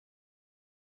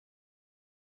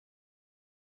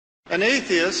An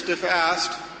atheist, if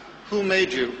asked, "Who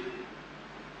made you?"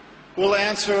 will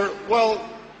answer, well,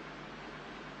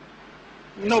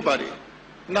 nobody,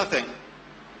 nothing.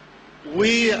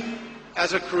 We,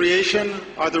 as a creation,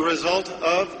 are the result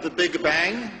of the Big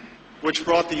Bang, which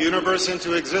brought the universe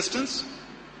into existence,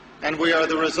 and we are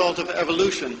the result of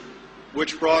evolution,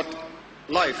 which brought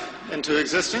life into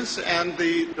existence and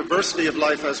the diversity of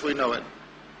life as we know it.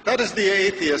 That is the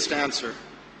atheist answer.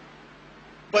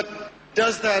 But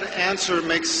does that answer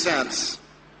make sense?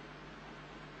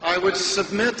 I would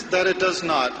submit that it does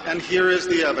not, and here is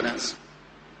the evidence.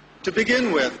 To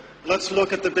begin with, let's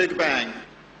look at the Big Bang.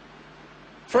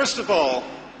 First of all,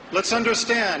 let's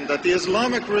understand that the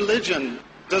Islamic religion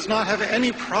does not have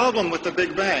any problem with the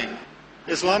Big Bang.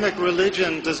 Islamic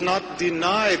religion does not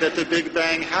deny that the Big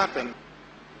Bang happened.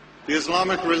 The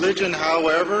Islamic religion,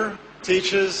 however,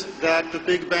 teaches that the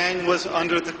Big Bang was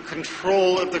under the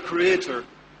control of the Creator.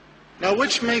 Now,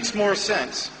 which makes more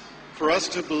sense? For us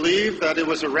to believe that it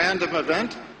was a random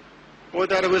event or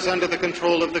that it was under the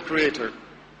control of the Creator?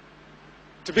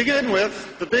 To begin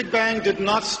with, the Big Bang did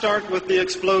not start with the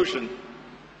explosion.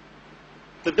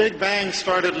 The Big Bang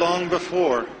started long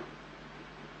before.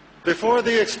 Before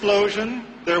the explosion,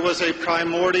 there was a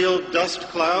primordial dust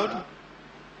cloud,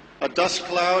 a dust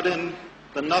cloud in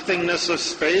the nothingness of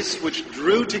space, which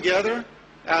drew together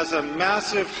as a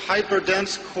massive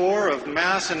hyperdense core of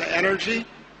mass and energy,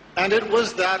 and it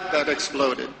was that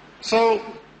exploded. So,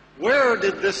 where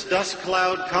did this dust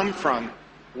cloud come from?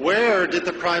 Where did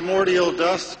the primordial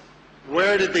dust,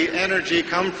 where did the energy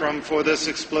come from for this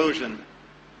explosion?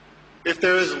 If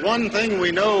there is one thing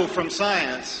we know from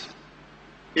science,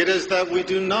 it is that we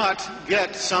do not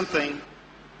get something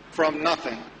from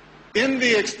nothing. In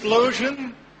the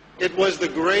explosion, it was the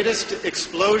greatest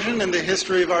explosion in the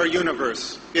history of our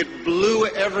universe. It blew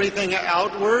everything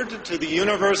outward to the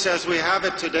universe as we have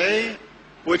it today,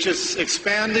 which is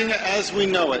expanding as we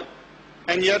know it.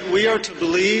 And yet we are to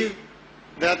believe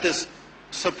that this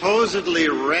supposedly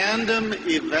random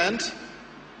event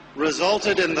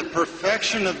resulted in the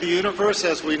perfection of the universe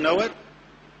as we know it,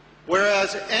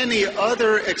 whereas any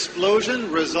other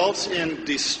explosion results in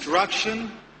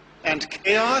destruction and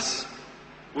chaos.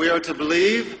 We are to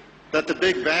believe that the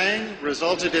Big Bang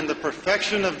resulted in the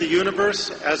perfection of the universe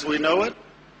as we know it.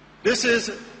 This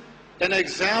is an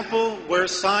example where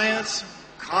science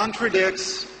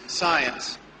contradicts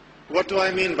science. What do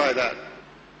I mean by that?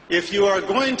 If you are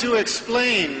going to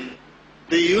explain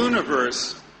the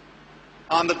universe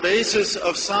on the basis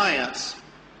of science,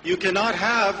 you cannot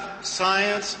have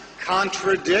science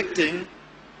contradicting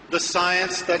the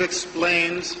science that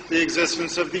explains the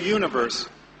existence of the universe.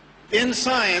 In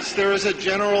science, there is a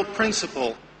general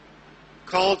principle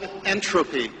called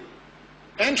entropy.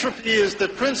 Entropy is the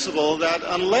principle that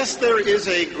unless there is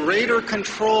a greater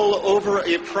control over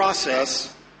a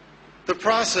process, the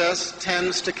process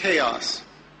tends to chaos.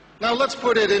 Now let's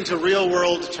put it into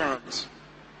real-world terms.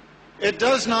 It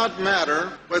does not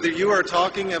matter whether you are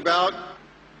talking about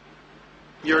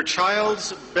your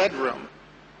child's bedroom,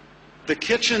 the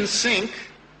kitchen sink,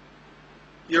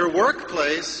 your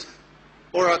workplace,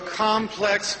 or a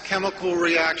complex chemical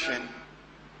reaction.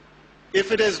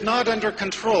 If it is not under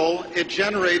control, it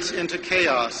generates into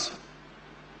chaos.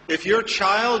 If your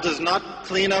child does not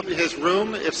clean up his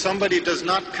room, if somebody does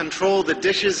not control the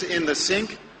dishes in the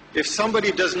sink, if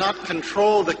somebody does not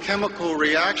control the chemical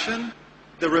reaction,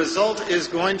 the result is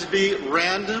going to be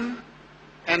random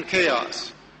and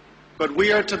chaos. But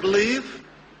we are to believe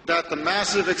that the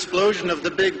massive explosion of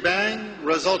the Big Bang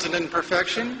resulted in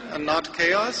perfection and not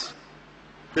chaos.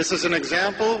 This is an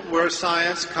example where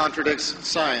science contradicts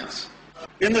science.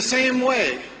 In the same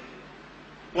way,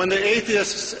 when the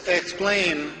atheists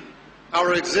explain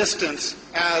our existence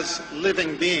as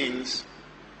living beings,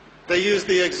 they use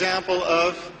the example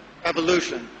of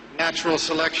evolution, natural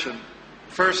selection.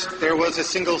 First, there was a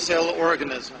single-cell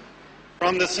organism.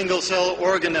 From the single-cell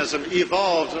organism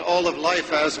evolved all of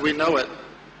life as we know it.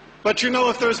 But you know,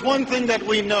 if there's one thing that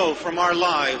we know from our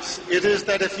lives, it is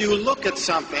that if you look at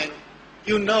something,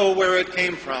 you know where it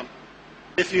came from.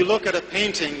 If you look at a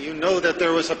painting, you know that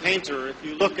there was a painter. If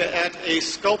you look at a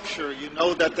sculpture, you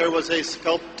know that there was a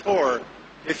sculptor.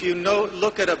 If you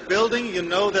look at a building, you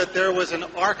know that there was an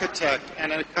architect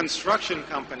and a construction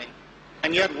company.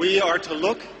 And yet we are to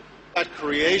look at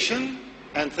creation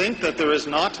and think that there is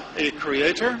not a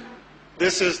creator.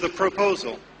 This is the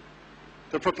proposal.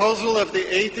 The proposal of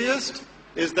the atheist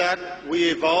is that we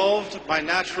evolved by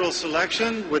natural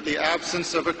selection with the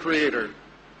absence of a creator.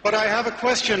 But I have a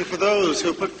question for those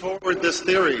who put forward this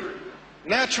theory.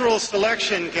 Natural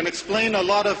selection can explain a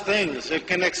lot of things. It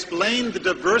can explain the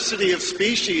diversity of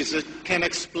species. It can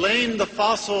explain the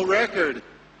fossil record.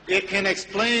 It can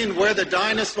explain where the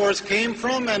dinosaurs came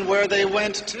from and where they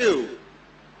went to.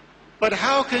 But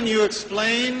how can you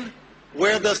explain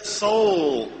where the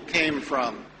soul came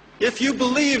from? If you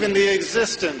believe in the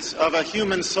existence of a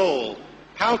human soul,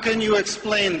 how can you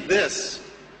explain this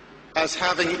as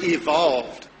having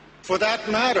evolved? For that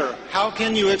matter, how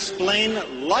can you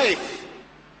explain life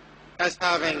as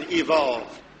having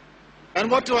evolved? And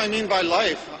what do I mean by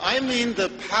life? I mean the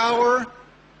power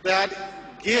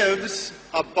that gives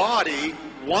a body,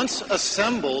 once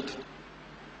assembled,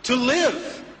 to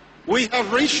live. We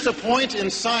have reached a point in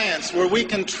science where we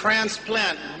can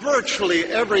transplant virtually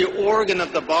every organ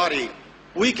of the body.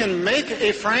 We can make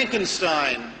a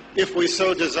Frankenstein if we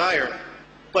so desire.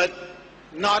 But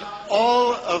not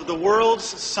all of the world's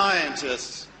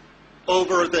scientists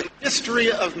over the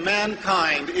history of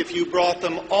mankind, if you brought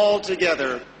them all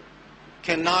together,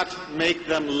 cannot make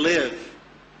them live.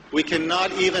 We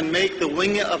cannot even make the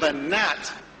wing of a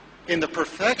gnat in the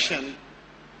perfection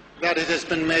that it has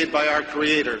been made by our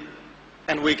Creator.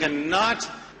 And we cannot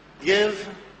give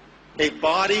a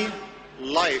body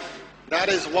life. That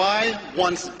is why,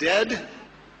 once dead,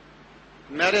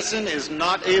 medicine is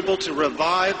not able to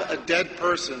revive a dead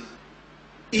person,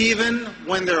 even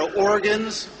when their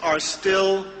organs are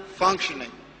still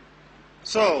functioning.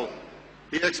 So,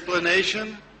 the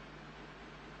explanation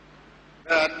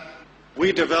that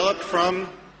we developed from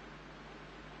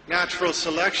natural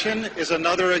selection is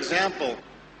another example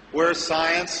where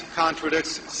science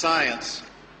contradicts science.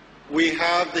 We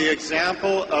have the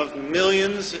example of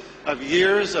millions of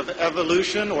years of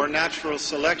evolution or natural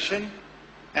selection,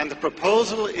 and the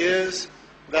proposal is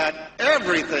that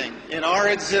everything in our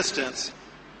existence,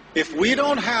 if we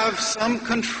don't have some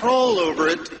control over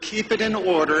it to keep it in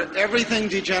order, everything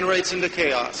degenerates into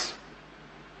chaos,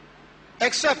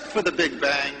 except for the Big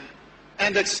Bang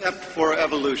and except for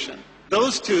evolution.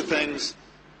 Those two things,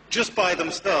 just by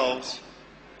themselves,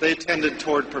 they tended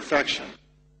toward perfection.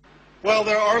 Well,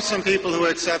 there are some people who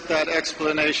accept that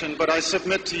explanation, but I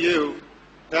submit to you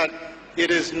that it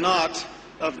is not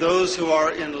of those who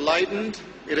are enlightened,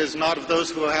 it is not of those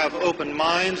who have open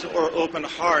minds or open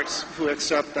hearts who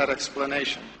accept that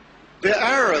explanation. The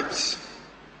Arabs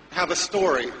have a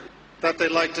story that they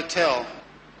like to tell.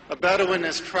 A Bedouin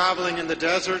is traveling in the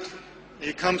desert.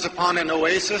 He comes upon an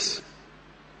oasis,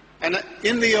 and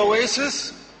in the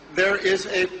oasis there is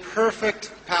a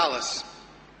perfect palace.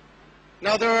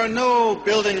 Now, there are no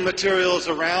building materials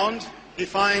around. He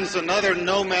finds another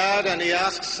nomad and he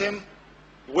asks him,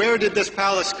 "Where did this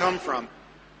palace come from?"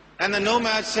 And the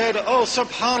nomad said, "Oh,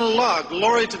 subhanallah,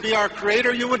 glory to be our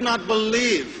Creator, you would not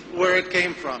believe where it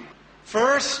came from.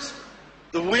 First,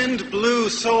 the wind blew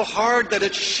so hard that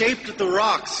it shaped the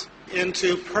rocks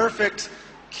into perfect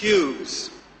cubes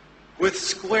with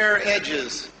square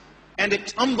edges, and it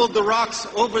tumbled the rocks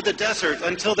over the desert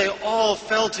until they all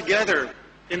fell together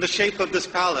in the shape of this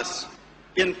palace,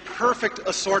 in perfect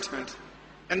assortment.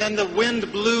 And then the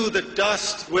wind blew the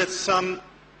dust with some,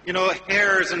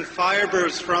 hairs and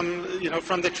fibers from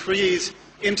the trees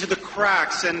into the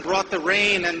cracks and brought the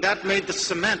rain, and that made the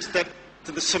cement that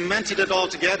cemented it all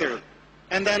together.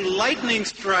 And then lightning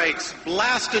strikes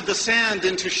blasted the sand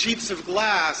into sheets of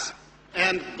glass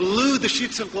and blew the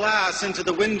sheets of glass into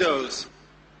the windows.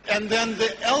 And then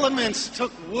the elements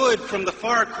took wood from the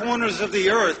far corners of the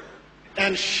earth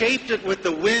and shaped it with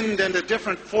the wind and the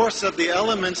different force of the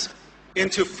elements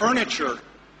into furniture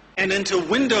and into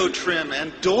window trim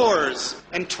and doors.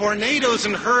 And tornadoes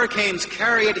and hurricanes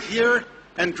carry it here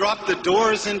and drop the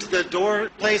doors into the door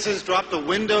places, drop the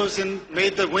windows and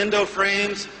made the window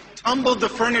frames, tumbled the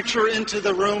furniture into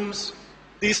the rooms.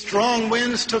 These strong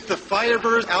winds took the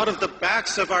fibers out of the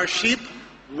backs of our sheep,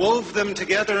 wove them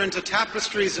together into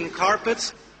tapestries and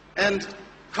carpets, and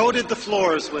coated the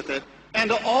floors with it.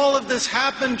 And all of this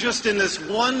happened just in this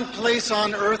one place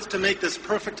on earth to make this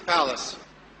perfect palace.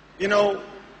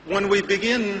 When we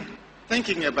begin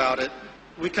thinking about it,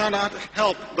 we cannot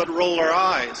help but roll our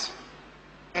eyes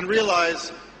and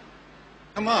realize,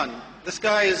 come on, this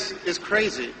guy is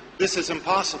crazy. This is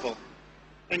impossible.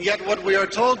 And yet what we are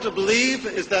told to believe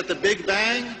is that the Big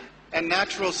Bang and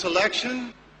natural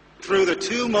selection, through the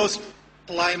two most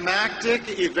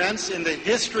climactic events in the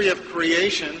history of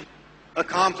creation,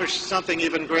 accomplished something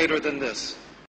even greater than this.